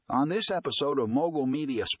On this episode of Mogul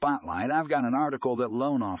Media Spotlight, I've got an article that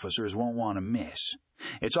loan officers won't want to miss.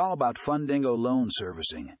 It's all about Fundingo Loan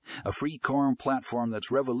Servicing, a free CRM platform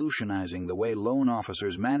that's revolutionizing the way loan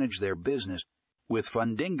officers manage their business. With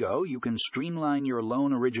Fundingo, you can streamline your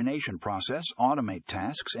loan origination process, automate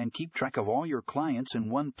tasks, and keep track of all your clients in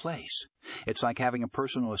one place. It's like having a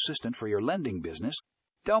personal assistant for your lending business.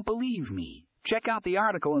 Don't believe me? Check out the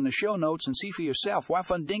article in the show notes and see for yourself why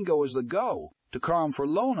Fundingo is the go to CRM for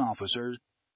loan officers.